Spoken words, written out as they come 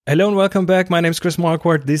Hello and welcome back. My name is Chris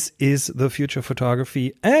Marquardt. This is The Future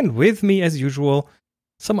Photography. And with me, as usual,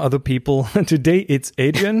 some other people. Today it's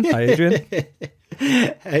Adrian. Hi, Adrian.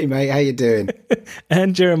 Hey, mate. How you doing?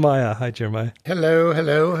 And Jeremiah. Hi, Jeremiah.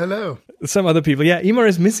 Hello. Some other people. Yeah, Emer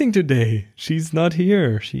is missing today. She's not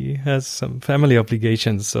here. She has some family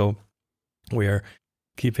obligations. So we're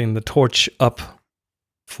keeping the torch up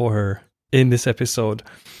for her in this episode.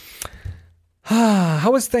 How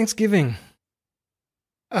was Thanksgiving?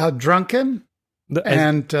 Drunken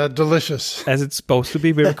and delicious. As it's supposed to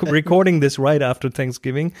be. We're recording this right after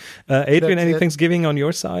Thanksgiving. Adrian, any Thanksgiving on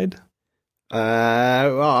your side?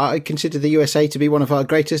 Well, I consider the USA to be one of our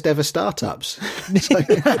greatest ever startups.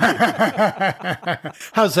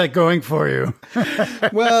 How's that going for you?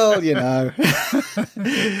 Well,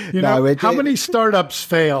 how many startups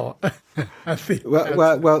fail? Most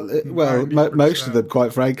of them,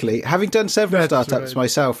 quite frankly. Having done several startups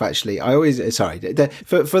myself, actually, I always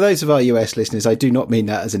for those of our US listeners, I do not mean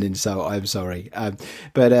that as an insult. I'm sorry,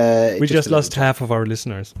 but we just lost half of our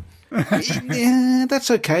listeners. Yeah, that's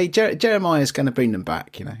okay. Jeremiah's going to bring them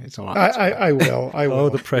back. It's all right. I will. Oh,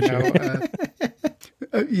 the pressure.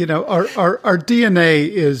 Our DNA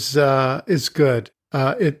is good.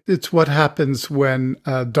 It's what happens when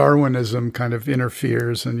Darwinism kind of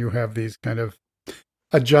interferes, and you have these kind of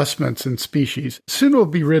adjustments in species. Soon we'll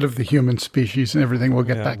be rid of the human species, and everything will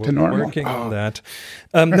get back to normal. Working on that.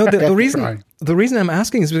 No, the reason I'm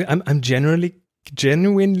asking is I'm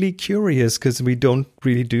genuinely curious because we don't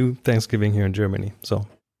really do Thanksgiving here in Germany. So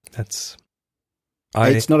it's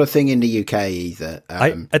not a thing in the UK either.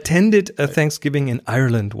 I attended a Thanksgiving in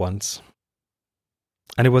Ireland once,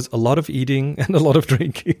 and it was a lot of eating and a lot of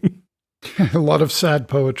drinking. A lot of sad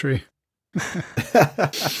poetry.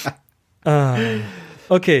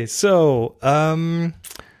 Okay, so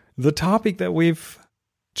the topic that we've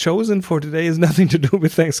chosen for today is nothing to do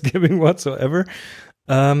with Thanksgiving whatsoever.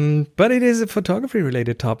 But it is a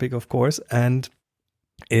photography-related topic, of course, and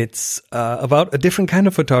it's about a different kind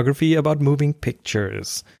of photography, about moving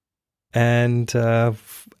pictures. And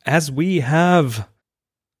as we have,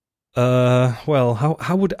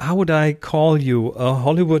 how would I call you, a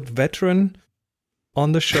Hollywood veteran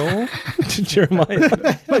on the show,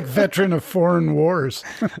 Jeremiah? Like veteran of foreign wars.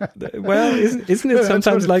 Well, isn't it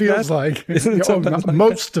sometimes like that? Like. Isn't it sometimes like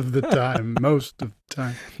most of the time? Most of the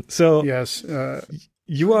time. So yes.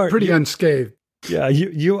 You are pretty unscathed. Yeah,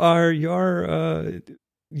 you are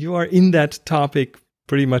in that topic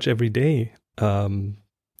pretty much every day.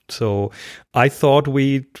 So I thought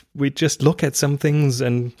we'd just look at some things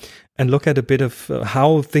and look at a bit of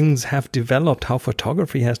how things have developed, how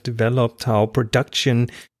photography has developed, how production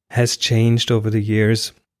has changed over the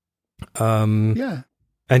years. And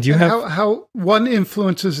how one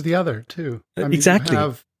influences the other too. I mean, exactly.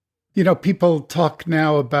 People talk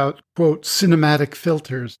now about, quote, cinematic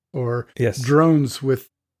filters or drones with,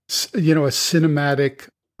 a cinematic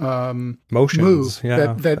motions move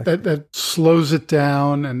that slows it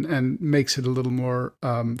down and makes it a little more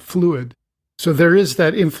fluid. So there is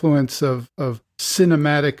that influence of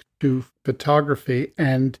cinematic to photography,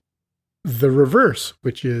 and the reverse,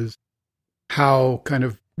 which is how kind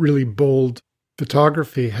of really bold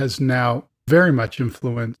photography has now very much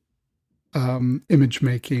influenced image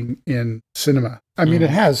making in cinema. I mean, it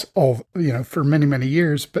has all, for many, many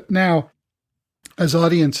years, but now as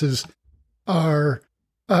audiences are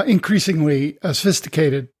increasingly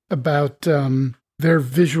sophisticated about their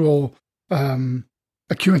visual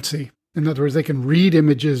acuity. In other words, they can read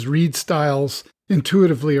images, read styles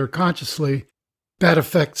intuitively or consciously. That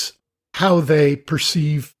affects how they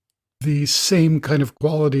perceive the same kind of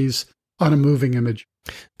qualities on a moving image.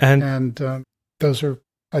 And those are,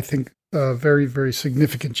 I think, very, very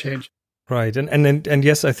significant change. Right. And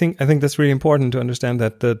yes, I think that's really important to understand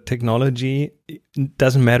that the technology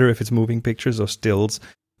doesn't matter if it's moving pictures or stills,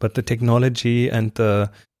 but the technology and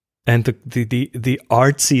the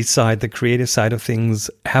artsy side, the creative side of things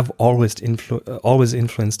have always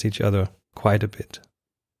influenced each other quite a bit.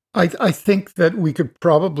 I think that we could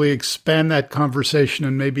probably expand that conversation,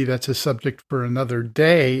 and maybe that's a subject for another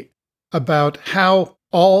day, about how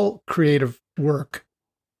all creative work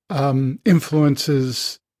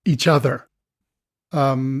influences each other.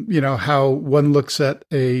 How one looks at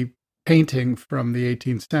a painting from the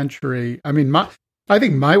 18th century. I mean, I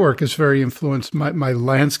think my work is very influenced, my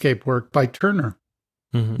landscape work, by Turner.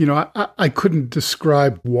 Mm-hmm. I couldn't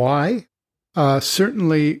describe why.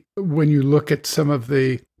 Certainly, when you look at some of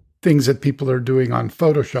the things that people are doing on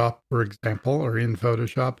Photoshop, for example, or in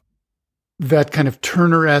Photoshop, that kind of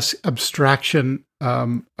Turner-esque abstraction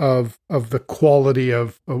of the quality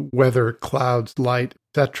of weather, clouds, light,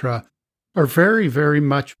 etc., are very, very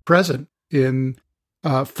much present in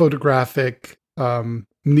photographic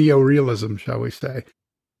neorealism, shall we say.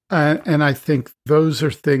 And I think those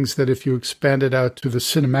are things that if you expand it out to the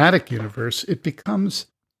cinematic universe, it becomes,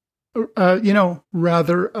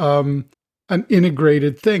 rather an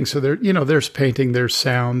integrated thing. So there's painting, there's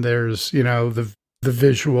sound, there's, the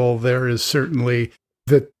visual, there is certainly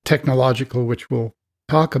the technological, which we'll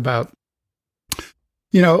talk about.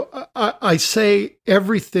 I say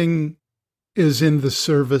everything is in the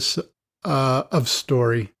service of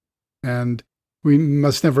story, and we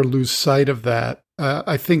must never lose sight of that.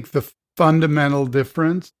 I think the fundamental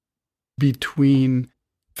difference between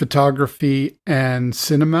photography and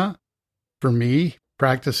cinema, for me,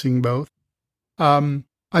 practicing both, I'm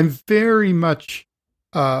very much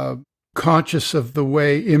conscious of the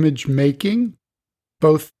way image making,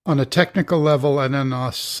 both on a technical level and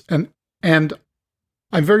and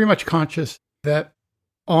I'm very much conscious that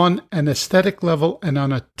on an aesthetic level and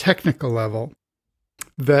on a technical level,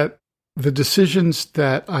 that the decisions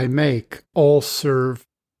that I make all serve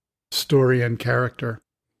story and character.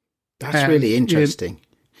 That's really interesting.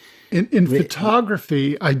 In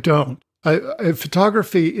photography, I don't.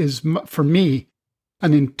 Photography is, for me,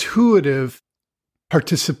 an intuitive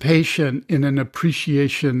participation in an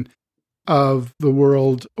appreciation of the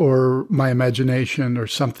world or my imagination or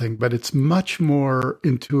something, but it's much more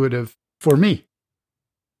intuitive for me.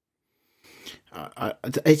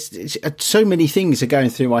 It's so many things are going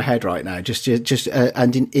through my head right now, just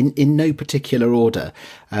and in no particular order.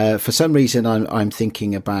 For some reason, I'm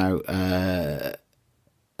thinking about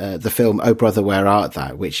the film "Oh Brother, Where Art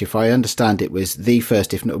Thou," which, if I understand it, was the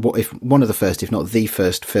first, if one of the first, if not the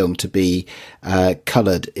first film to be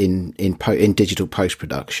coloured in digital post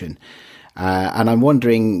production. And I'm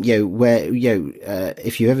wondering,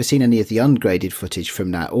 if you've ever seen any of the ungraded footage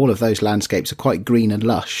from that, all of those landscapes are quite green and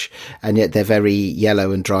lush, and yet they're very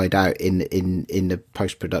yellow and dried out in the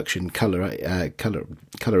post production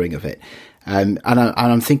colouring of it. And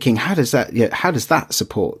I'm thinking, how does that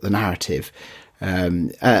support the narrative?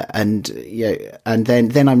 And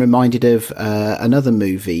then I'm reminded of another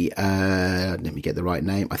movie. Let me get the right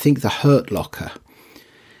name. I think The Hurt Locker.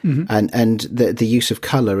 Mm-hmm. And the use of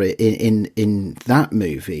color in that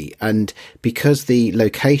movie, and because the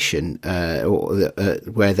location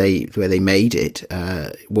where they made it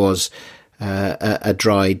was a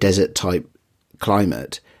dry desert type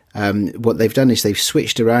climate, what they've done is they've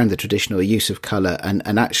switched around the traditional use of color,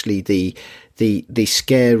 and actually the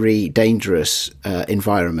scary, dangerous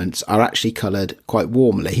environments are actually colored quite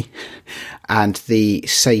warmly, and the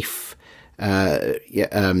safe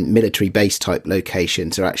military base type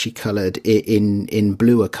locations are actually coloured in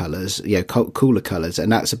bluer colours, cooler colours,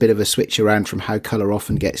 and that's a bit of a switch around from how colour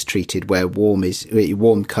often gets treated, where warm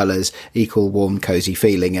colours equal warm, cosy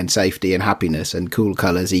feeling and safety and happiness, and cool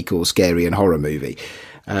colours equal scary and horror movie.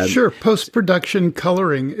 Sure, post-production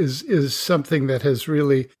colouring is something that has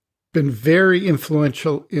really been very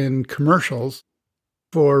influential in commercials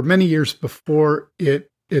for many years before it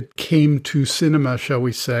came to cinema, shall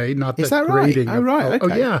we say? Not that, is that grading. Right? Oh, right.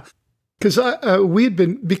 Okay. Oh, yeah. Because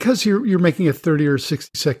because you're making a 30 or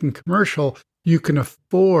 60 second commercial, you can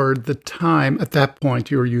afford the time. At that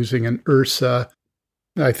point, you were using an Ursa,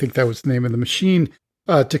 I think that was the name of the machine,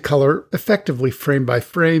 to color effectively frame by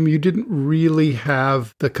frame. You didn't really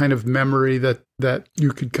have the kind of memory that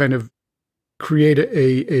you could kind of create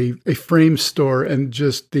a frame store and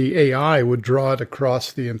just the AI would draw it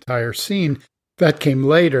across the entire scene. That came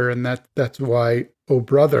later, and that's why Oh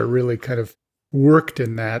Brother really kind of worked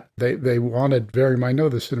in that. They wanted very much, I know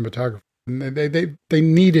the cinematographer, and they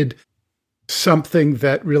needed something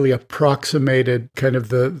that really approximated kind of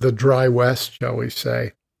the dry West, shall we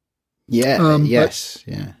say. Yeah, yes,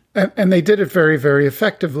 yeah. And they did it very, very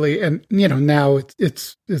effectively. And, now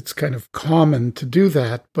it's kind of common to do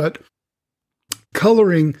that, but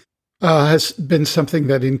coloring has been something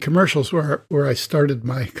that in commercials where I started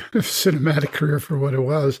my kind of cinematic career for what it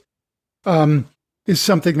was, is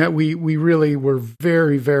something that we really were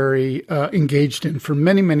very, very engaged in for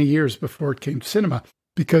many, many years before it came to cinema.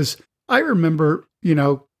 Because I remember,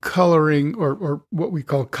 coloring or what we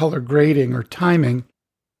call color grading or timing,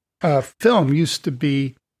 film used to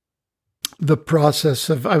be the process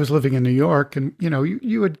of, I was living in New York, and,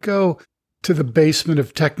 you would go to the basement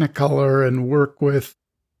of Technicolor and work with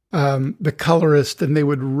the colorist, and they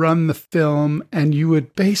would run the film, and you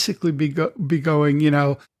would basically be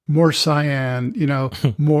going, more cyan,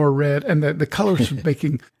 more red, and the colors were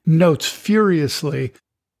making notes furiously,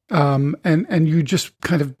 and you just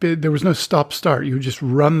kind of there was no stop start. You would just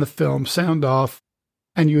run the film, sound off,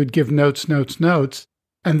 and you would give notes,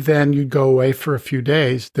 And then you'd go away for a few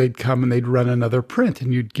days. They'd come and they'd run another print,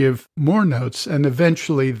 and you'd give more notes. And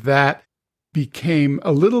eventually that became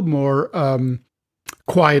a little more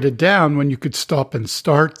quieted down when you could stop and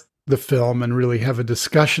start the film and really have a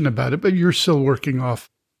discussion about it. But you're still working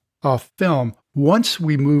off film. Once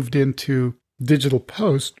we moved into digital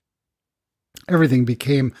post, everything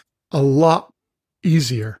became a lot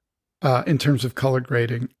easier in terms of color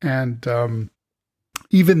grading, and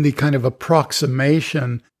even the kind of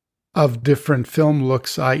approximation of different film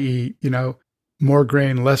looks, i.e., more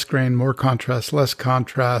grain, less grain, more contrast, less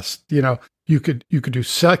contrast. You could do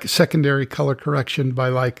secondary color correction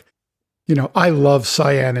by I love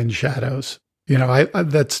cyan in shadows.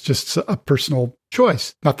 That's just a personal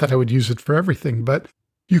choice. Not that I would use it for everything, but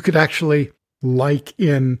you could actually, like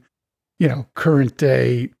in current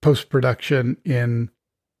day post-production in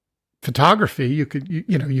photography, you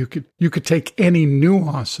could take any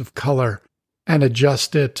nuance of color and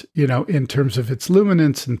adjust it, in terms of its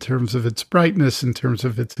luminance, in terms of its brightness, in terms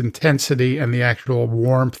of its intensity and the actual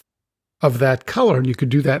warmth of that color. And you could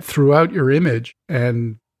do that throughout your image,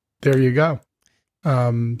 and there you go.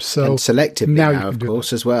 And selectively now, of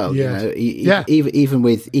course, as well. Yes. Even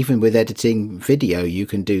with editing video, you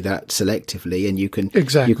can do that selectively, and you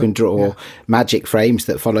can draw magic frames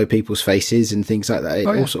that follow people's faces and things like that.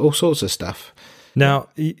 All sorts of stuff. Now,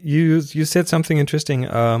 you said something interesting.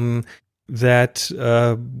 That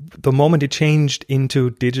the moment it changed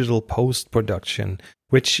into digital post-production,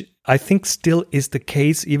 which I think still is the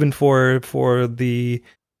case even for the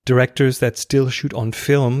directors that still shoot on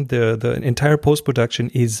film, the entire post-production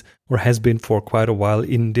is or has been for quite a while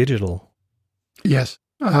in digital. Yes.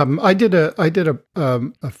 I did a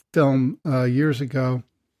film years ago,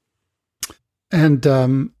 and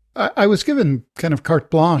I was given kind of carte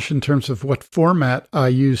blanche in terms of what format I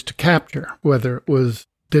used to capture, whether it was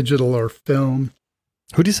digital or film.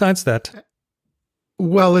 Who decides that?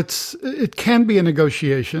 Well, it can be a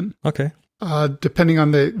negotiation. Okay. Depending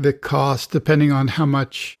on the cost, depending on how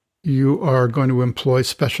much you are going to employ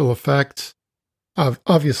special effects.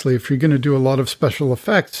 Obviously, if you're going to do a lot of special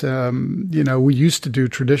effects, we used to do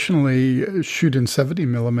traditionally shoot in 70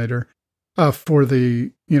 millimeter for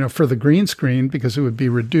the green screen, because it would be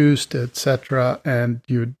reduced, etc., and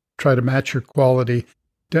you would try to match your quality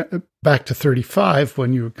back to 35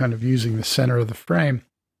 when you were kind of using the center of the frame.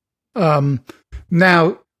 Now,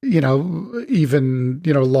 even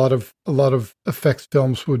a lot of effects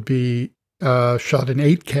films would be shot in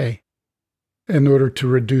 8K in order to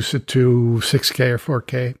reduce it to 6K or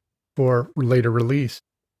 4K for later release.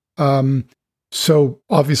 So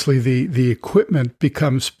obviously the equipment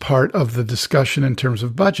becomes part of the discussion in terms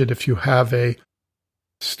of budget. If you have a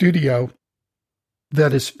studio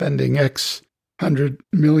that is spending X $100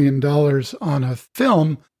 million on a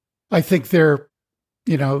film, I think they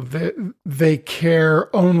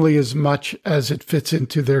care only as much as it fits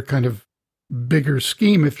into their kind of bigger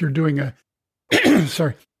scheme. If you're doing a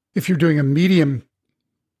medium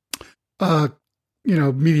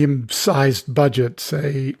medium-sized budget,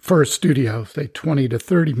 say for a studio, say 20 to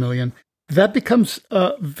 30 million, that becomes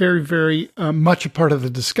very, very much a part of the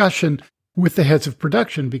discussion with the heads of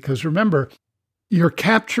production, because remember, you're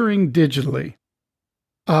capturing digitally.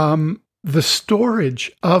 The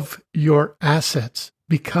storage of your assets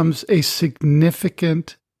becomes a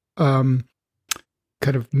significant kind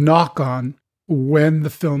of knock-on when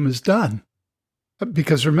the film is done.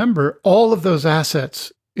 Because remember, all of those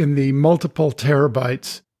assets in the multiple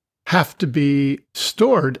terabytes have to be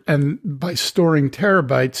stored. And by storing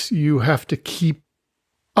terabytes, you have to keep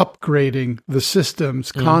upgrading the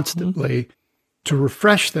systems constantly to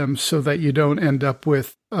refresh them, so that you don't end up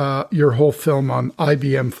with your whole film on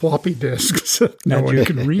IBM floppy disks that no one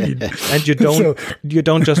can read. And you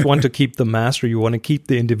don't just want to keep the master; you want to keep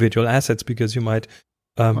the individual assets, because you might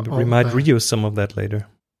reuse some of that later.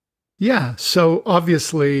 Yeah. So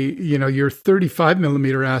obviously, your 35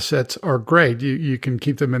 millimeter assets are great. You can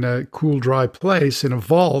keep them in a cool, dry place in a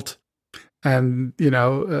vault, and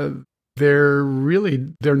they're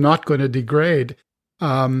not going to degrade.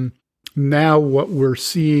 Now what we're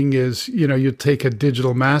seeing is, you take a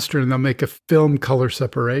digital master and they'll make a film color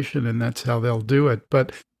separation, and that's how they'll do it.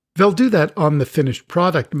 But they'll do that on the finished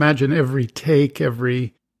product. Imagine every take,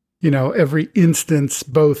 every instance,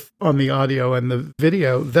 both on the audio and the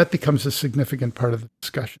video, that becomes a significant part of the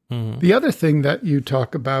discussion. Mm-hmm. The other thing that you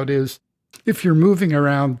talk about is, if you're moving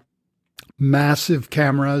around massive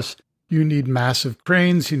cameras, you need massive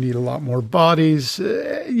cranes, you need a lot more bodies,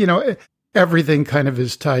 everything kind of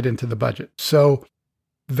is tied into the budget. So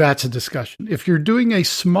that's a discussion. If you're doing a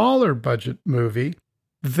smaller budget movie,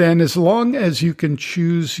 then as long as you can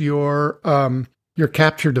choose your your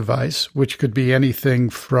capture device, which could be anything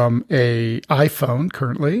from a iPhone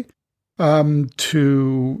currently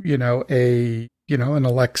to an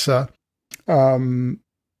Alexa.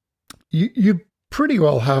 You pretty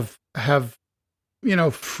well have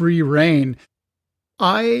free reign.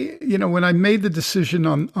 When I made the decision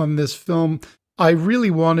on this film, I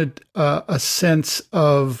really wanted a sense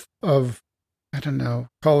of I don't know,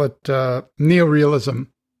 call it neorealism,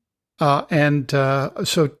 and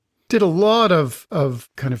so did a lot of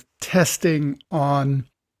kind of testing on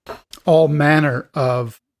all manner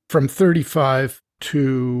of from 35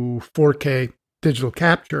 to 4K digital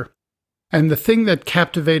capture. And the thing that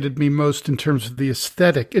captivated me most in terms of the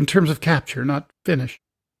aesthetic, in terms of capture, not finish,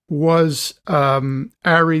 was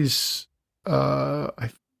Arri's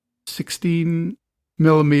 16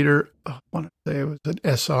 millimeter. I want to say it was an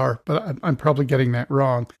SR, but I'm probably getting that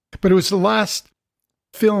wrong. But it was the last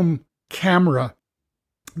film camera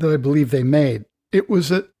that I believe they made. It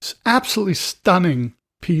was an absolutely stunning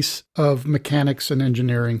piece of mechanics and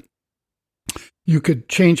engineering. You could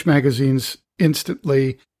change magazines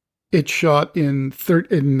instantly. It shot in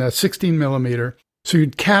 16 millimeter. So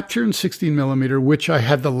you'd capture in 16 millimeter, which I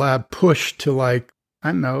had the lab push to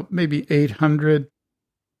maybe 800.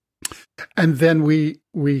 And then we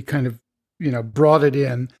kind of, brought it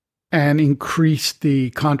in and increased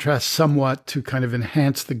the contrast somewhat to kind of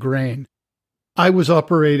enhance the grain. I was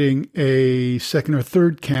operating a second or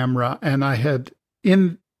third camera, and I had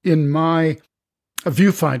in my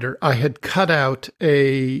viewfinder, I had cut out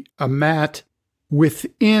a matte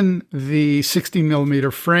within the 16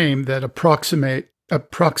 millimeter frame that approximated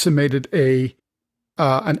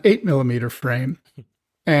an 8 millimeter frame,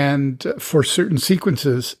 and for certain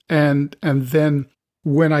sequences, and then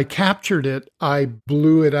when I captured it, I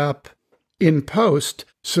blew it up in post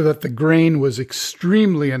so that the grain was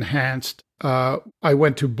extremely enhanced. I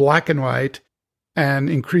went to black and white and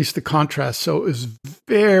increased the contrast, so it was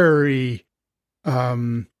very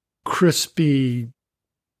crispy.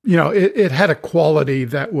 It had a quality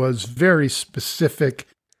that was very specific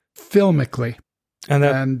filmically.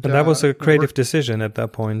 And that was a creative decision at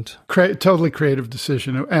that point. Totally creative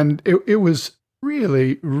decision. And it was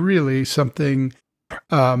really, really something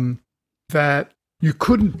that you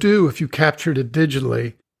couldn't do if you captured it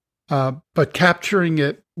digitally. But capturing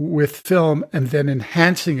it with film and then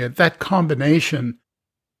enhancing it, that combination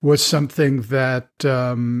was something that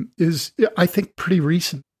is, I think, pretty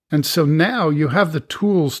recent. And so now you have the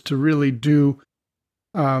tools to really do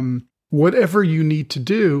whatever you need to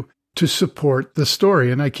do to support the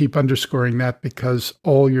story. And I keep underscoring that because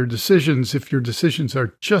all your decisions, if your decisions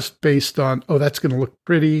are just based on, oh, that's going to look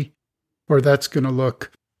pretty, or that's going to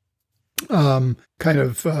look kind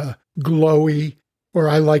of glowy, or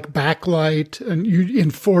I like backlight, and you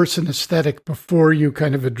enforce an aesthetic before you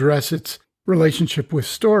kind of address its relationship with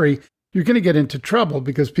story, you're going to get into trouble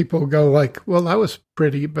because people go like, well, that was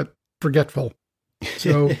pretty, but forgetful.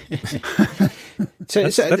 So,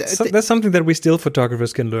 that's something that we still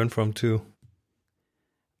photographers can learn from too.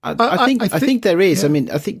 I think there is. Yeah. I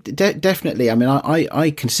mean, I think definitely. I mean,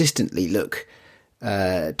 I consistently look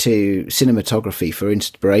to cinematography for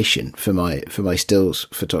inspiration for my stills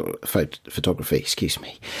photography. Excuse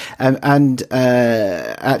me.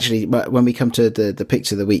 Actually, when we come to the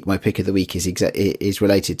picture of the week, my pick of the week is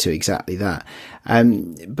related to exactly that.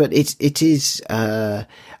 But it is.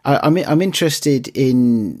 I'm interested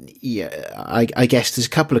in. I guess there's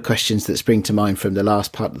a couple of questions that spring to mind from the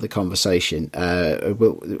last part of the conversation.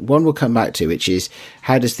 One we'll come back to, which is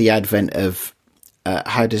how does the advent of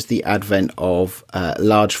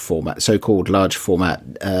large format, so-called large format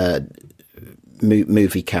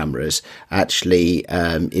movie cameras actually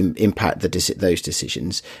impact those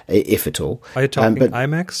decisions, if at all? Are you talking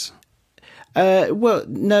IMAX? Well,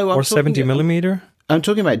 no, or 70 millimeter. I'm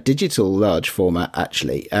talking about digital large format,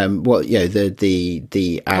 actually.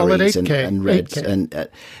 The Arris and Reds, 8K. And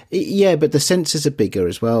yeah, but the sensors are bigger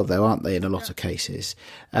as well, though, aren't they? In a lot of cases,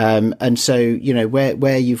 and so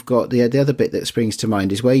where you've got the other bit that springs to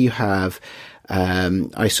mind is where you have.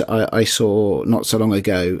 I saw not so long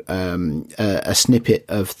ago a snippet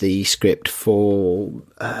of the script for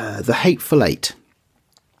The Hateful Eight.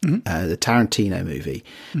 Mm-hmm. The Tarantino movie,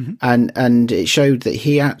 mm-hmm. and it showed that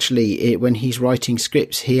he actually, when he's writing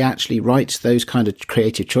scripts, he actually writes those kind of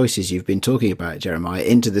creative choices you've been talking about, Jeremiah,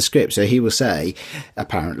 into the script. So he will say,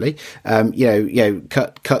 apparently,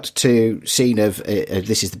 cut to scene of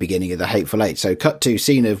this is the beginning of The Hateful Eight. So cut to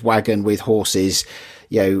scene of wagon with horses,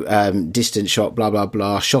 distant shot, blah blah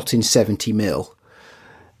blah, shot in 70 mil.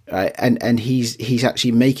 And he's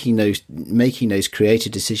actually making those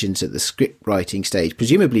creative decisions at the script writing stage,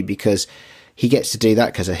 presumably because he gets to do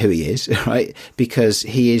that because of who he is, right? Because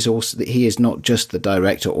he is not just the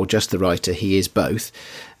director or just the writer, he is both.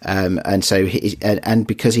 And so and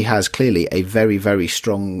because he has clearly a very, very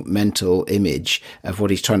strong mental image of what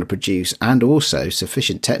he's trying to produce, and also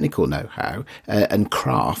sufficient technical know-how and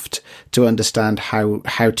craft to understand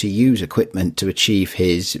how to use equipment to achieve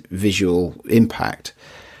his visual impact.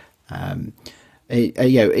 I'm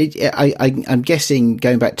guessing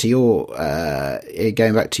going back to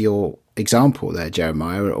your example there,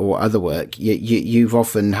 Jeremiah, or other work, you've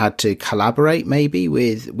often had to collaborate maybe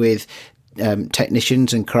with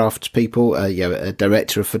technicians and craftspeople, a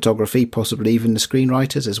director of photography, possibly even the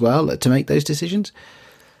screenwriters as well, to make those decisions.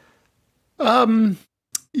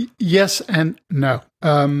 Yes and no.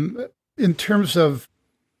 In terms of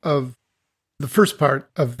the first part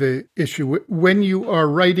of the issue, when you are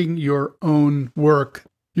writing your own work,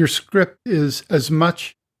 your script is as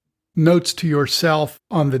much notes to yourself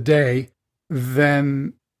on the day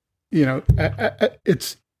than,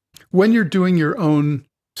 it's when you're doing your own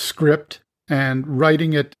script and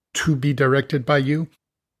writing it to be directed by you,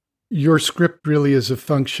 your script really is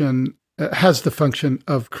has the function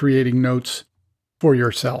of creating notes for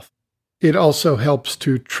yourself. It also helps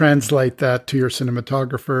to translate that to your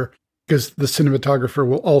cinematographer, because the cinematographer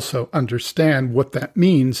will also understand what that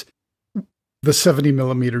means. The 70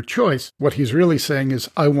 millimeter choice, what he's really saying is,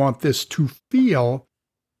 I want this to feel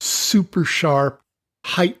super sharp,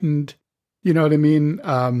 heightened, you know what I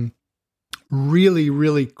mean? Really,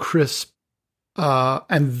 really crisp.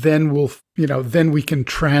 And then then we can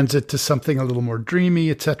transit to something a little more dreamy,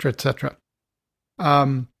 et cetera, et cetera.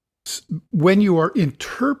 When you are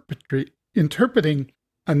interpreting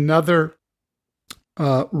another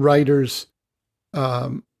writer's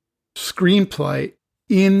screenplay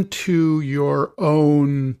into your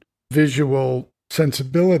own visual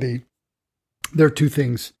sensibility, there are two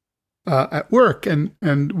things at work,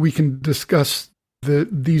 and we can discuss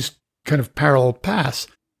these kind of parallel paths.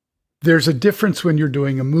 There's a difference when you're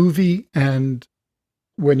doing a movie and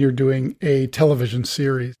when you're doing a television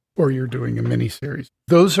series or you're doing a miniseries.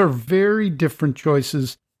 Those are very different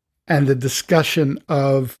choices, and the discussion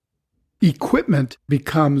of equipment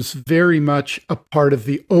becomes very much a part of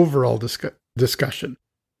the overall discussion.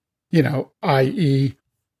 I.e.,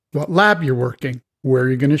 what lab you're working, where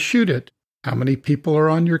you're going to shoot it, how many people are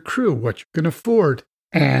on your crew, what you can afford,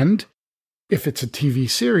 and if it's a TV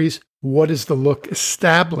series, what is the look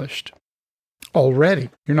established already?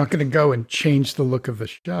 You're not going to go and change the look of the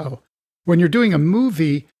show. When you're doing a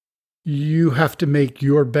movie, you have to make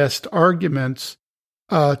your best arguments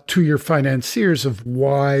to your financiers of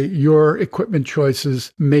why your equipment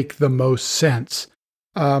choices make the most sense.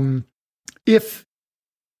 If,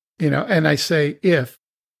 and I say if,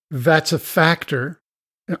 that's a factor,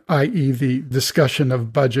 i.e. the discussion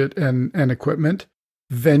of budget and equipment,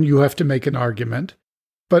 then you have to make an argument.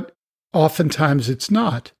 But oftentimes it's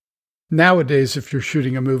not. Nowadays, if you're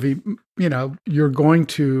shooting a movie, you're going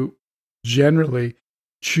to generally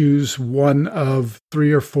choose one of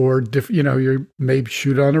 3 or 4 different, you maybe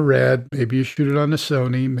shoot on a Red, maybe you shoot it on a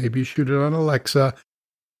Sony, maybe you shoot it on Alexa.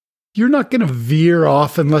 You're not going to veer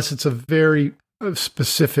off unless it's a very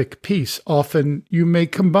specific piece. Often you may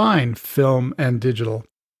combine film and digital.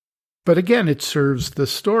 But again, it serves the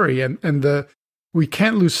story, and we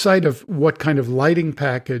can't lose sight of what kind of lighting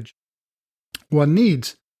package one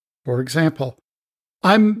needs. For example,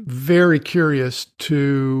 I'm very curious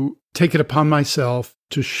to take it upon myself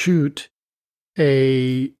to shoot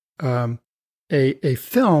a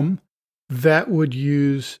film that would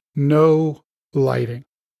use no lighting.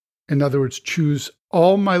 In other words, choose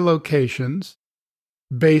all my locations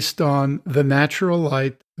based on the natural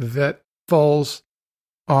light that falls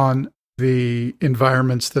on the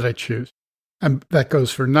environments that I choose. And that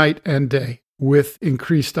goes for night and day, with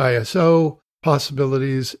increased ISO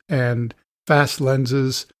possibilities and fast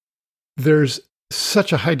lenses. There's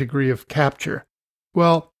such a high degree of capture.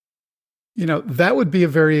 Well, that would be a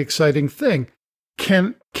very exciting thing.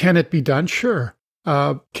 Can it be done? Sure.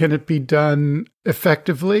 Can it be done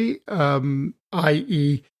effectively?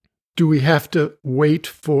 I.e., do we have to wait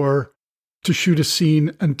to shoot a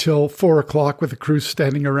scene until 4:00 with a crew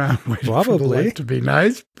standing around waiting for the light to be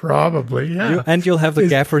nice? Probably, yeah. And you'll have the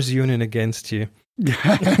gaffers union against you.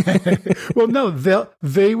 Well, no,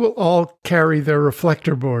 they will all carry their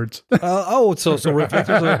reflector boards. So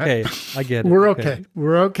reflectors are okay. I get it. We're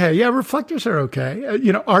okay. Yeah, reflectors are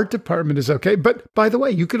okay. Art department is okay. But by the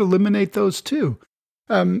way, you could eliminate those too.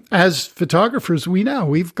 As photographers,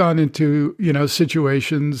 we've gone into,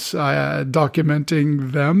 situations,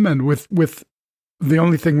 documenting them, and with the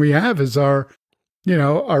only thing we have is our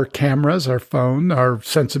our cameras, our phone, our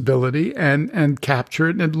sensibility, and capture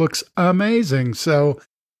it, and it looks amazing. So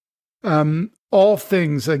all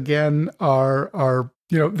things, again, are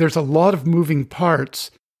there's a lot of moving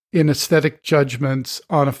parts in aesthetic judgments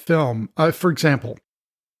on a film. For example,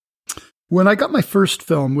 when I got my first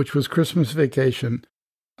film, which was Christmas Vacation,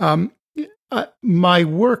 my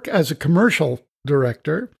work as a commercial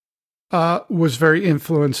director was very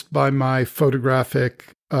influenced by my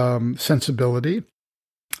photographic sensibility.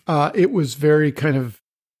 It was very kind of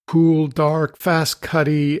cool, dark, fast,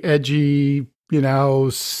 cutty, edgy,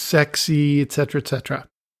 sexy, etc., etc.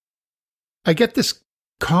 I get this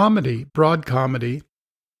comedy, broad comedy,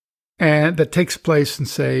 and that takes place in,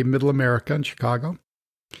 say, Middle America in Chicago.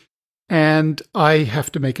 And I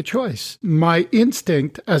have to make a choice. My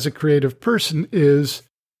instinct as a creative person is,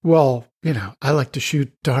 well, I like to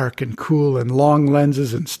shoot dark and cool and long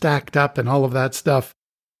lenses and stacked up and all of that stuff.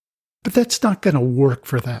 But that's not going to work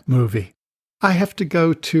for that movie. I have to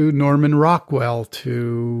go to Norman Rockwell,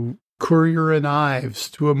 to Currier and Ives,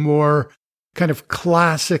 to a more kind of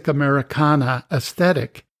classic Americana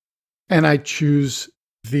aesthetic. And I choose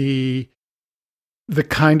the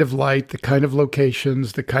kind of light, the kind of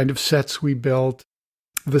locations, the kind of sets we built,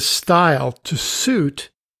 the style to suit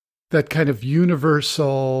that kind of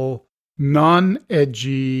universal,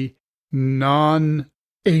 non-edgy,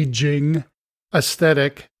 non-aging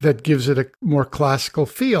aesthetic that gives it a more classical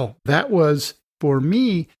feel. That was, for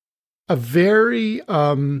me, a very,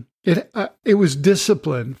 it was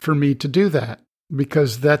discipline for me to do that,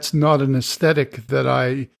 because that's not an aesthetic that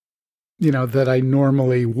I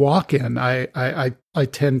normally walk in. I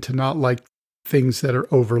tend to not like things that are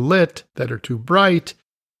overlit, that are too bright,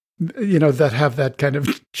 that have that kind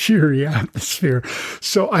of cheery atmosphere.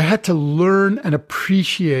 So I had to learn and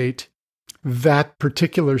appreciate that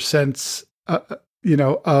particular sense,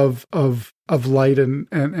 of light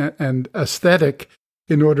and aesthetic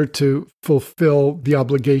in order to fulfill the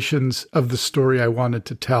obligations of the story I wanted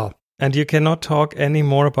to tell. And you cannot talk any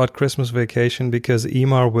more about Christmas Vacation because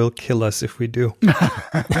Emer will kill us if we do.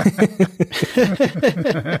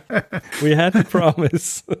 We had to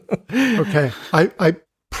promise. Okay. I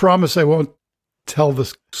promise I won't tell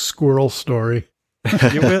the squirrel story.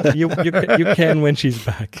 You will. You can when she's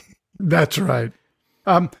back. That's right.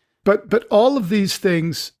 But all of these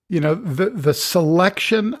things, the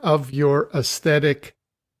selection of your aesthetic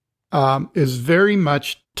is very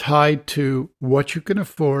much tied to what you can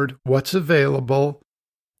afford, what's available,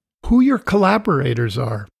 who your collaborators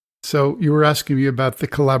are. So you were asking me about the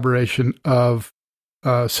collaboration of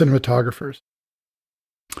cinematographers.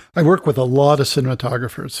 I work with a lot of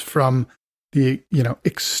cinematographers, from the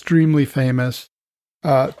extremely famous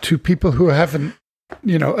to people who haven't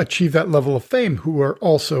achieved that level of fame, who are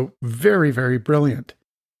also very, very brilliant.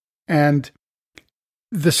 And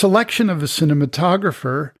the selection of the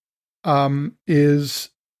cinematographer is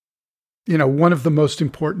one of the most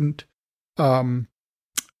important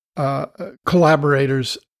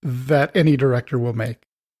collaborators that any director will make.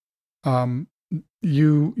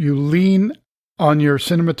 You lean on your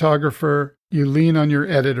cinematographer, you lean on your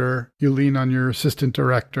editor, you lean on your assistant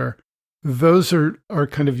director. Those are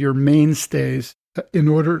kind of your mainstays in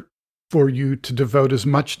order for you to devote as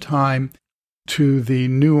much time to the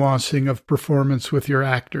nuancing of performance with your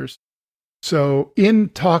actors. So in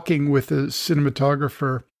talking with a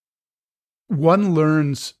cinematographer, one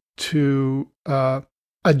learns to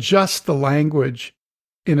adjust the language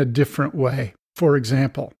in a different way. For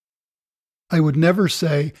example, I would never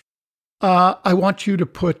say, I want you to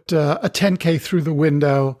put a 10K through the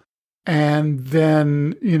window and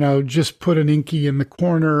then, just put an inky in the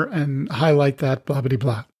corner and highlight that, blah, blah,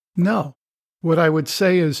 blah. No. What I would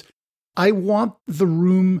say is, I want the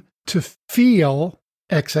room to feel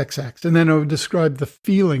XXX. And then I would describe the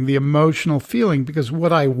feeling, the emotional feeling, because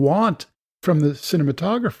what I want from the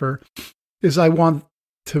cinematographer is I want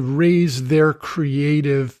to raise their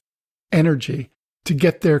creative energy, to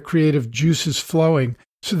get their creative juices flowing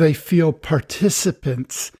so they feel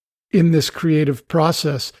participants in this creative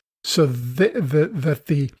process, so that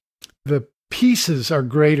the pieces are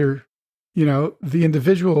greater, the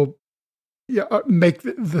individual make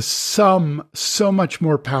the sum so much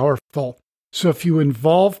more powerful. So if you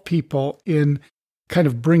involve people in kind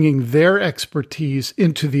of bringing their expertise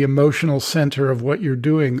into the emotional center of what you're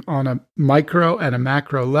doing on a micro and a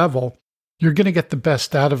macro level, you're going to get the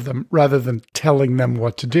best out of them rather than telling them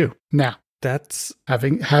what to do. Now, that's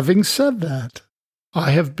having said that,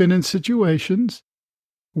 I have been in situations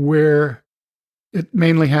where it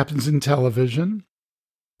mainly happens in television,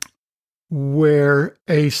 where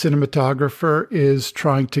a cinematographer is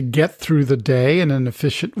trying to get through the day in an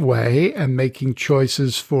efficient way and making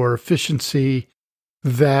choices for efficiency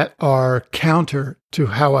that are counter to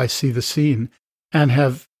how I see the scene, and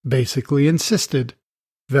have basically insisted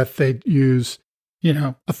that they use,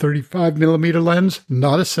 a 35 millimeter lens,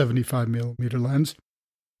 not a 75 millimeter lens,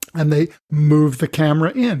 and they move the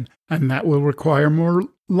camera in, and that will require more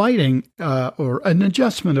lighting or an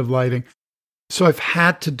adjustment of lighting. So I've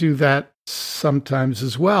had to do that sometimes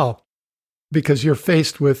as well, because you're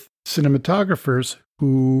faced with cinematographers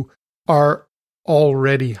who are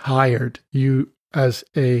already hired. You, as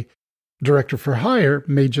a director for hire,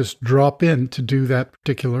 may just drop in to do that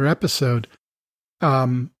particular episode.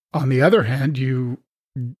 On the other hand, you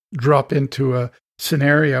drop into a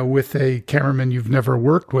scenario with a cameraman you've never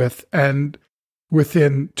worked with, and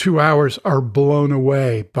within 2 hours are blown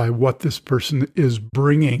away by what this person is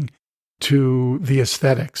bringing to the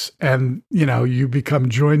aesthetics. And, you become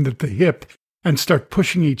joined at the hip and start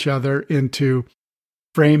pushing each other into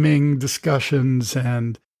framing discussions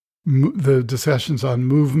and the discussions on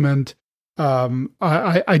movement.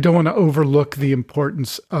 I don't want to overlook the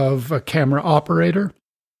importance of a camera operator,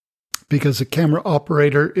 because a camera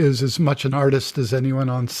operator is as much an artist as anyone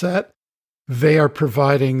on set. They are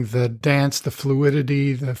providing the dance, the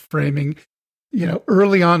fluidity, the framing.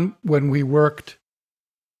 Early on when we worked,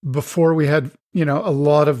 before we had, a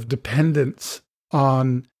lot of dependence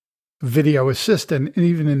on video assist, and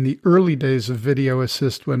even in the early days of video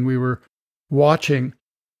assist when we were watching,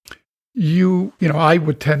 I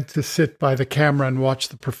would tend to sit by the camera and watch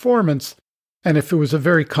the performance. And if it was a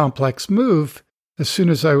very complex move, as soon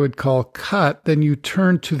as I would call cut, then you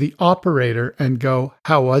turn to the operator and go,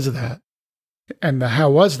 how was that? And the how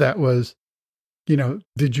was that was,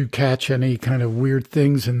 did you catch any kind of weird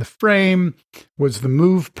things in the frame? Was the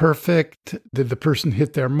move perfect? Did the person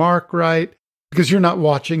hit their mark right? Because you're not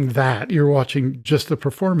watching that. You're watching just the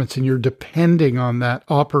performance, and you're depending on that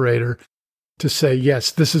operator to say,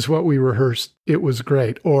 yes, this is what we rehearsed. It was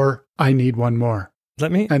great. Or I need one more.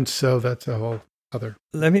 And so that's a whole other.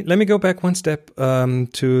 Let me go back one step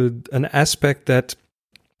to an aspect that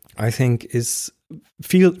I think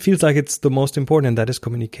feels like it's the most important, and that is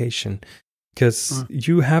communication. Because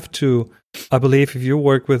you have to, I believe, if you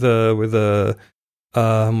work with a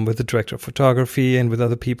director of photography and with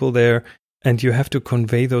other people there, and you have to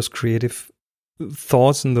convey those creative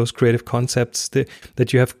thoughts and those creative concepts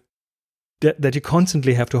that you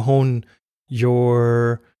constantly have to hone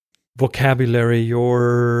your vocabulary,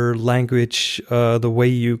 your language, the way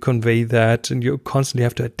you convey that, and you constantly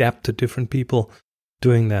have to adapt to different people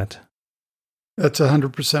doing that. That's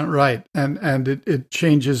 100% right. And it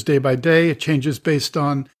changes day by day. It changes based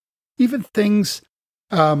on even things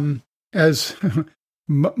as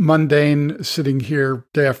mundane, sitting here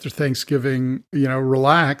day after Thanksgiving,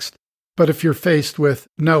 relaxed. But if you're faced with,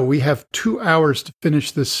 no, we have 2 hours to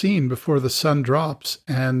finish this scene before the sun drops,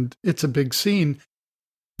 and it's a big scene,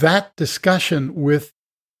 that discussion with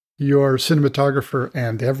your cinematographer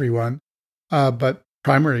and everyone, but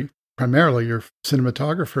primarily your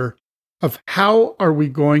cinematographer, of how are we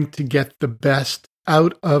going to get the best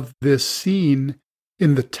out of this scene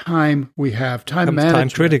in the time we have. Time management. Time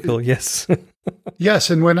critical, yes.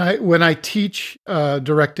 Yes, and when I teach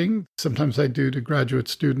directing, sometimes I do to graduate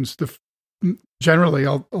students. Generally,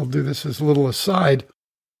 I'll do this as a little aside.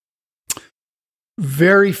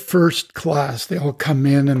 Very first class, they all come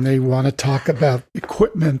in and they want to talk about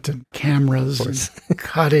equipment and cameras and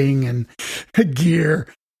cutting and gear.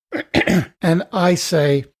 And I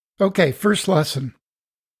say, okay, first lesson.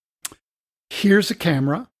 Here's a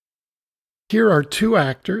camera. Here are 2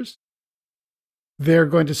 actors. They're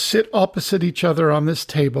going to sit opposite each other on this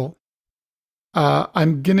table.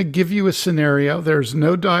 I'm going to give you a scenario. There's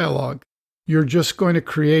no dialogue. You're just going to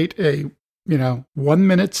create a,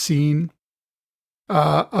 1-minute scene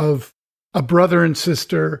of a brother and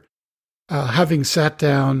sister having sat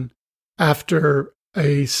down after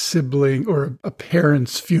a sibling or a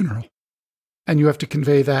parent's funeral. And you have to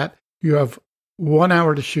convey that. You have 1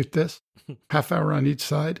 hour to shoot this, half hour on each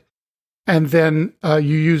side. And then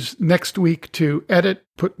you use next week to edit,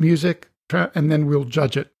 put music, and then we'll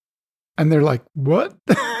judge it. And they're like, what?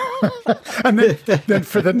 And then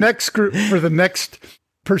for the next group, for the next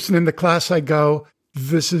person in the class, I go,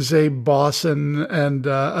 this is a boss and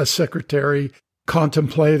a secretary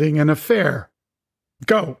contemplating an affair.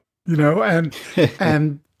 Go,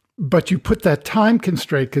 but you put that time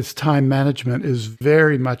constraint because time management is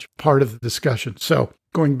very much part of the discussion. So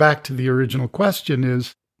going back to the original question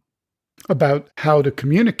is about how to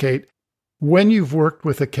communicate. When you've worked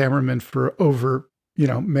with a cameraman for over,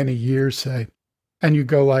 many years, say, and you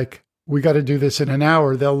go like, we got to do this in an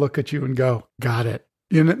hour, they'll look at you and go, got it.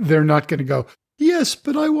 You know, they're not going to go, yes,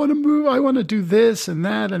 but I want to move. I want to do this and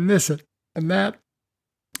that and this and that.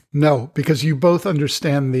 No, because you both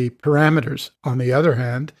understand the parameters. On the other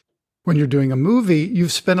hand, when you're doing a movie,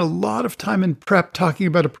 you've spent a lot of time in prep talking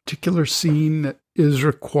about a particular scene that is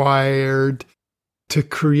required to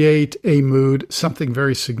create a mood, something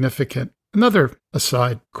very significant. Another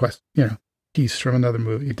aside question, piece from another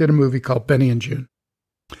movie. He did a movie called Benny and June.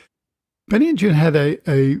 Benny and June had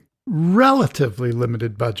a relatively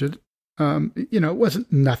limited budget. It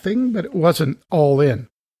wasn't nothing, but it wasn't all in.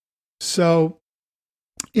 So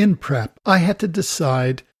in prep, I had to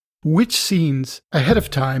decide which scenes ahead of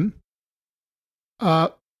time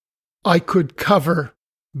I could cover,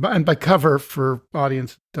 and by cover, for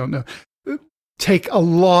audience don't know, take a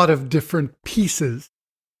lot of different pieces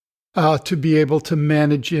to be able to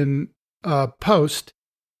manage in post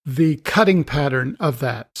the cutting pattern of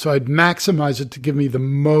that. So I'd maximize it to give me the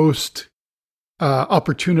most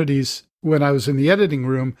opportunities when I was in the editing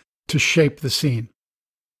room to shape the scene.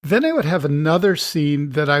 Then I would have another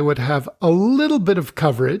scene that I would have a little bit of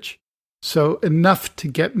coverage, so enough to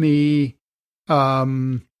get me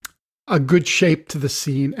a good shape to the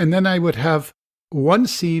scene. And then I would have one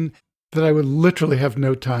scene that I would literally have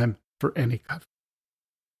no time for any cover.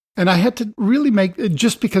 And I had to really make,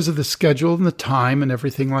 just because of the schedule and the time and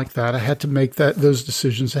everything like that, I had to make those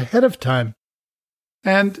decisions ahead of time.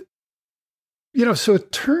 And, so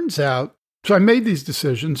it turns out, so I made these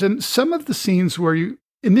decisions, and some of the scenes where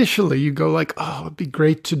initially you go like, oh, it'd be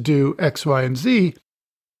great to do X, Y, and Z.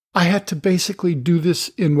 I had to basically do this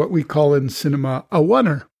in what we call in cinema a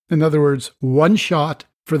oneer. In other words, one shot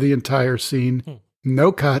for the entire scene,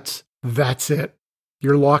 no cuts, that's it.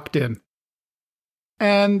 You're locked in.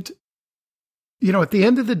 And, at the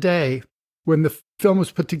end of the day, when the film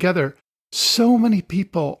was put together, so many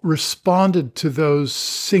people responded to those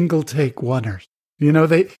single take oneers.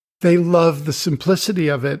 They love the simplicity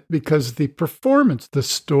of it because the performance, the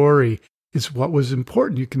story is what was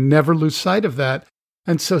important. You can never lose sight of that.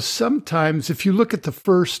 And so sometimes if you look at the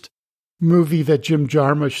first movie that Jim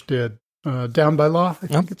Jarmusch did, Down by Law, I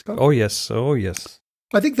think it's called. Oh, yes. Oh, yes.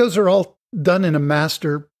 I think those are all done in a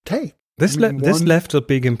master take. This left a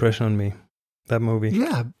big impression on me, that movie.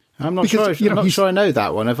 Yeah. I'm not sure. I'm not sure I know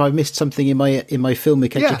that one. Have I missed something in my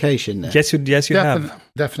filmic education there? Yes, you have.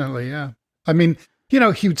 Definitely, yeah. I mean,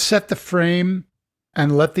 he would set the frame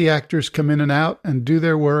and let the actors come in and out and do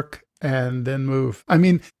their work and then move. I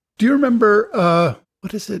mean, do you remember,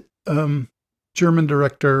 what is it? German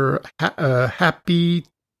director, Happy,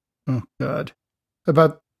 oh God,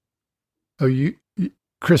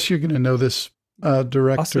 Chris, you're going to know this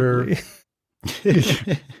director.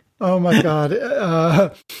 Oh my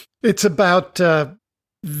God. It's about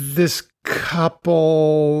this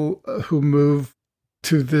couple who move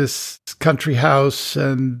to this country house,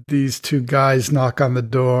 and these two guys knock on the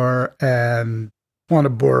door and want to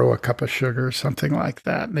borrow a cup of sugar or something like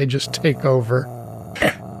that. And they just take over.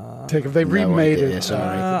 They remade it.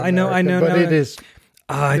 Sorry. I know. But it is.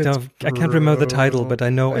 I can't remember the title, but I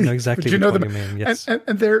know exactly what you mean. Yes.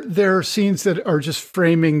 And there are scenes that are just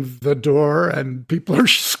framing the door, and people are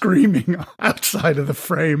screaming outside of the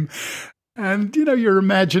frame. And, your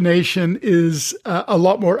imagination is a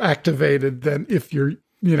lot more activated than if you're,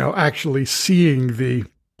 actually seeing the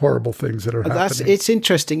horrible things that are happening. It's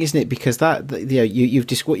interesting, isn't it? Because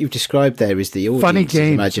what you've described there is the audience's Funny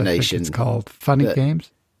Games, imagination. I think it's called Funny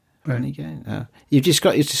Games. Funny game. You're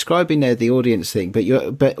describing there the audience thing,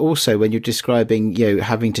 but also when you're describing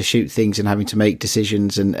having to shoot things and having to make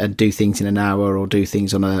decisions and do things in an hour or do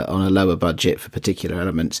things on a lower budget for particular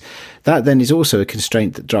elements, that then is also a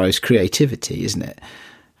constraint that drives creativity, isn't it?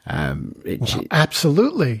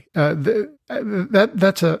 Absolutely.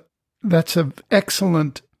 That's an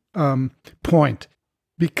excellent point,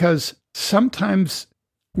 because sometimes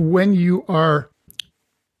when you are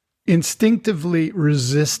instinctively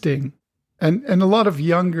resisting, and a lot of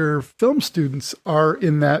younger film students are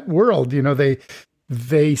in that world. They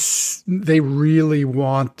really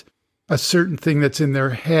want a certain thing that's in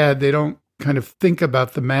their head. They don't kind of think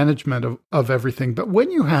about the management of everything. But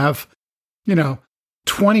when you have,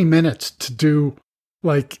 20 minutes to do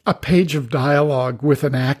like a page of dialogue with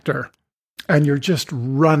an actor, and you're just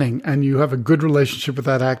running, and you have a good relationship with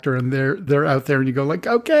that actor, and they're out there, and you go like,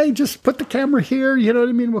 okay, just put the camera here. You know what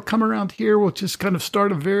I mean? We'll come around here. We'll just kind of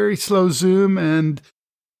start a very slow zoom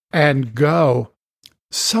and go.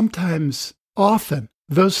 Sometimes, often,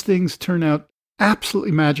 those things turn out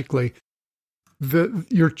absolutely magically.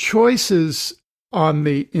 Your choices on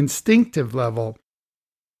the instinctive level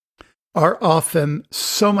are often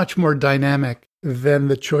so much more dynamic than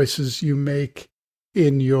the choices you make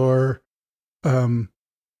in your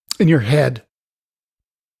head,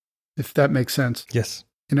 if that makes sense. Yes.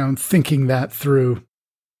 And thinking that through.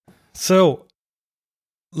 So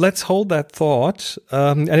let's hold that thought.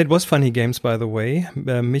 And it was Funny Games, by the way.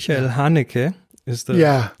 Michael Haneke is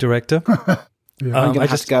the director. I'm going to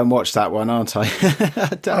have to go and watch that one, aren't I?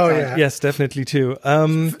 Yeah. Yes, definitely too.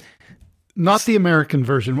 Not the American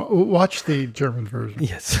version. Watch the German version.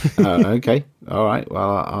 Yes. Okay. All right.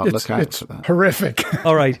 Well, I'll look out for that. It's horrific.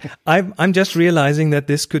 All right. I'm just realizing that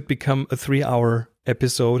this could become a 3-hour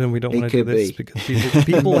episode, and we don't want to do this because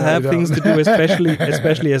people have things to do,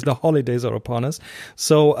 especially as the holidays are upon us.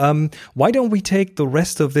 So why don't we take the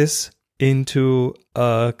rest of this into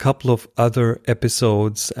a couple of other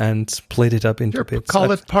episodes and split it up into bits?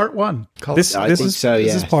 Call it part one. This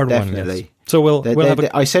is part definitely. 1. Yes. So we'll have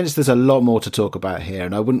I sense there's a lot more to talk about here,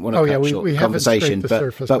 and I wouldn't want to cut short the conversation,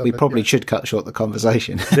 but we probably should cut short the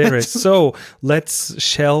conversation. There is. So let's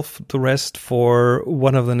shelve the rest for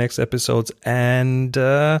one of the next episodes and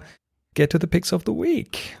get to the picks of the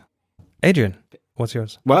week. Adrian, what's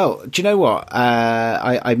yours? Well, do you know what?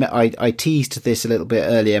 I teased this a little bit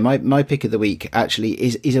earlier. My pick of the week actually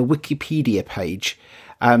is a Wikipedia page.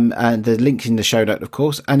 And the link's in the show note, of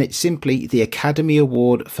course, and it's simply the Academy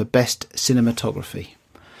Award for Best Cinematography.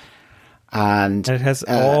 And it has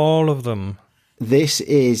all of them. It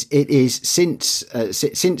is since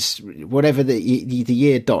whatever the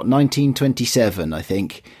year 1927, I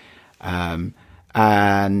think. It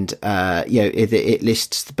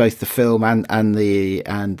lists both the film and the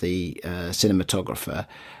cinematographer.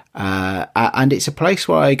 And it's a place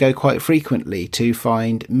where I go quite frequently to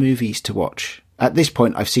find movies to watch. At this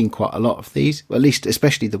point, I've seen quite a lot of these, at least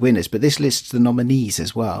especially the winners, but this lists the nominees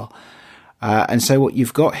as well. And so what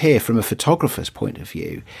you've got here from a photographer's point of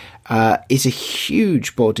view is a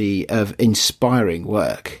huge body of inspiring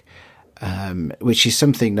work, which is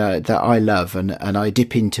something that I love and I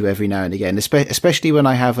dip into every now and again, especially when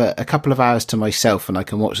I have a couple of hours to myself and I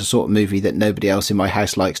can watch the sort of movie that nobody else in my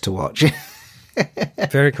house likes to watch.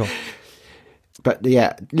 Very cool. But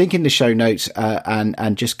yeah, link in the show notes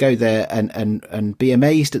and just go there and be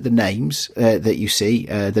amazed at the names that you see,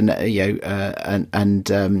 both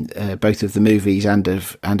of the movies and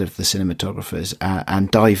of the cinematographers, and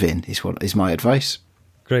dive in is my advice.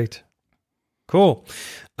 Great, cool.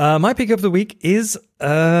 My pick of the week is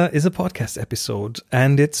a podcast episode,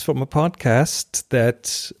 and it's from a podcast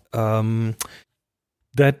that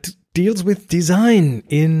deals with design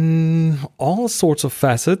in all sorts of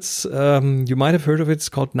facets. You might have heard of it. It's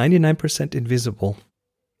called 99% Invisible.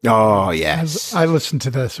 Oh, yes. I listen to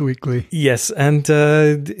this weekly. Yes, and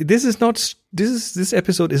this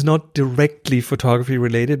episode is not directly photography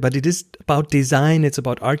related, but it is about design. It's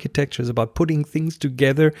about architecture. It's about putting things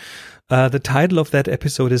together. The title of that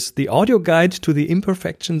episode is The Audio Guide to the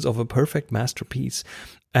Imperfections of a Perfect Masterpiece.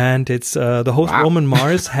 And it's the host, Roman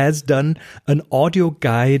Mars, has done an audio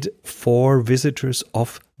guide for visitors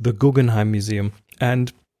of the Guggenheim Museum.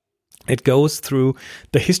 And it goes through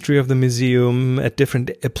the history of the museum at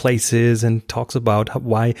different places and talks about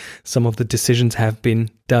why some of the decisions have been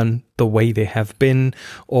done the way they have been,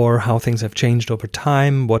 or how things have changed over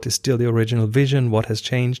time, what is still the original vision, what has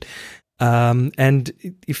changed. And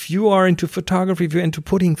if you are into photography, if you're into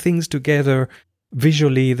putting things together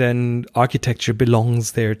visually, then architecture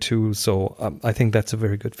belongs there too. So I think that's a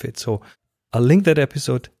very good fit. So I'll link that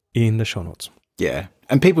episode in the show notes. Yeah.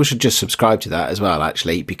 And people should just subscribe to that as well,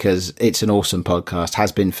 actually, because it's an awesome podcast,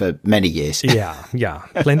 has been for many years. Yeah.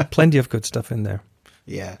 Plenty of good stuff in there.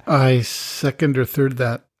 Yeah. I second or third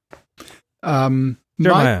that. My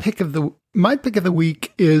pick of the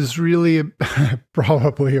week is really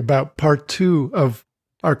probably about part 2 of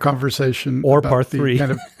our conversation, or part 3,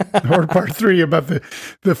 or part 3 about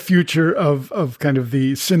the future of kind of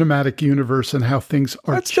the cinematic universe and how things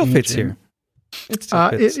are. That still fits here. It still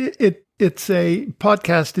fits. It's a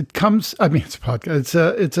podcast. It's a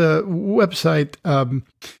podcast. It's a website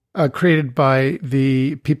created by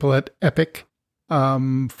the people at Epic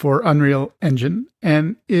for Unreal Engine,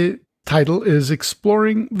 and its title is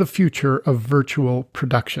Exploring the Future of Virtual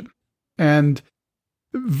Production. And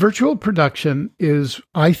virtual production is,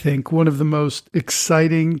 I think, one of the most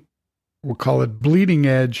exciting, we'll call it bleeding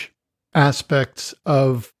edge, aspects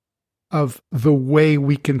of the way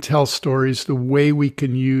we can tell stories, the way we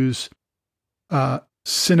can use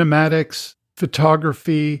cinematics,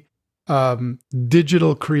 photography,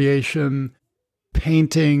 digital creation,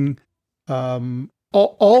 painting,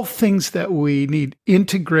 all things that we need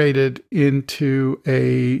integrated into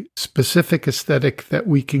a specific aesthetic that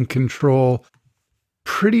we can control.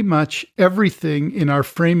 Pretty much everything in our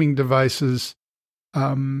framing devices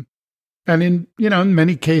And in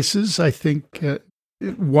many cases, I think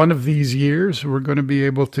one of these years, we're going to be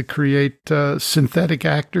able to create synthetic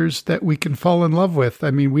actors that we can fall in love with. I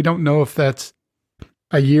mean, we don't know if that's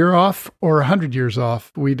a year off or 100 years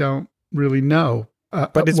off. We don't really know.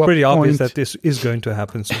 But it's pretty obvious that this is going to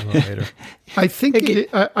happen sooner or later. I think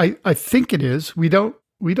I think it is. We don't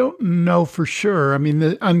know for sure. I mean,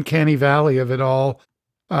 the uncanny valley of it all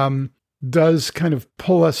does kind of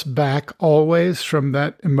pull us back always from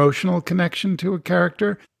that emotional connection to a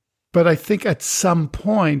character. But I think at some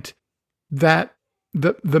point that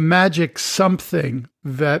the magic something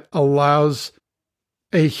that allows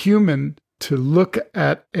a human to look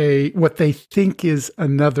at what they think is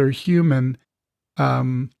another human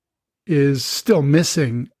is still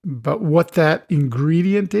missing. But what that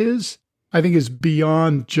ingredient is, I think, is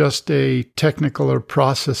beyond just a technical or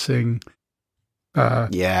processing I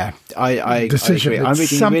agree. I'm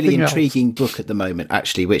reading a really intriguing book at the moment,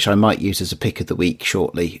 actually, which I might use as a pick of the week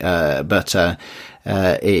shortly, that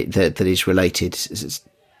is related,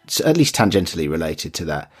 at least tangentially related to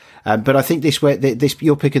that. But I think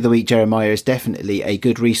your pick of the week, Jeremiah, is definitely a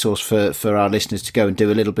good resource for our listeners to go and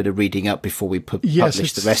do a little bit of reading up before we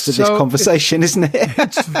publish the rest of this conversation, isn't it?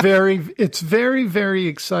 It's very, very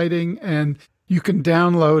exciting, and you can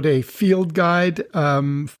download a field guide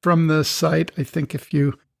from the site, I think, if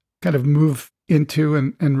you kind of move into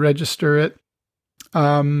and register it.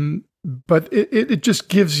 But it just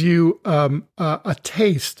gives you a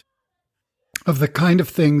taste of the kind of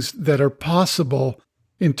things that are possible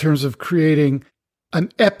in terms of creating an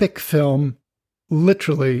epic film,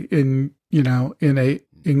 literally in a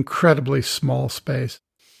incredibly small space.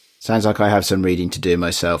 Sounds like I have some reading to do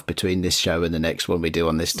myself between this show and the next one we do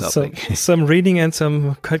on this topic. So, some reading and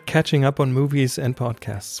some catching up on movies and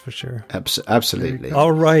podcasts for sure. Absolutely.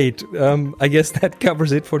 All right. I guess that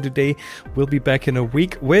covers it for today. We'll be back in a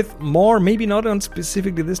week with more, maybe not on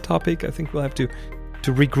specifically this topic. I think we'll have to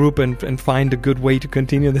regroup and find a good way to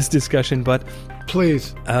continue this discussion. But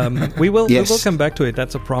please, we will come back to it.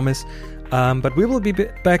 That's a promise. But we will be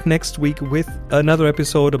back next week with another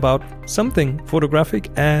episode about something photographic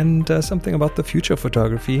and something about the future of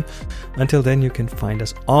photography. Until then, you can find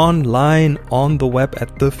us online on the web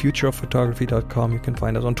at thefutureofphotography.com. You can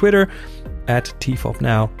find us on Twitter at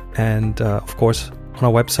TFOPNow. And of course, on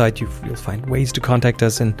our website, you'll find ways to contact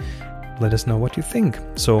us and let us know what you think.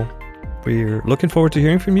 So we're looking forward to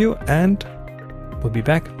hearing from you, and we'll be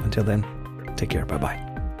back. Until then, take care. Bye-bye.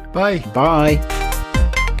 Bye. Bye.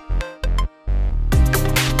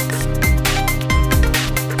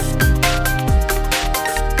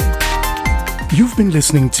 You've been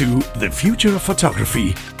listening to The Future of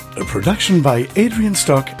Photography, a production by Adrian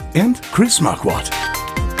Stock and Chris Marquardt.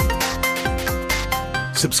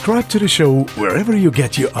 Subscribe to the show wherever you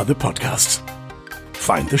get your other podcasts.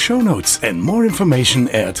 Find the show notes and more information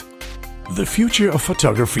at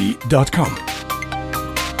thefutureofphotography.com.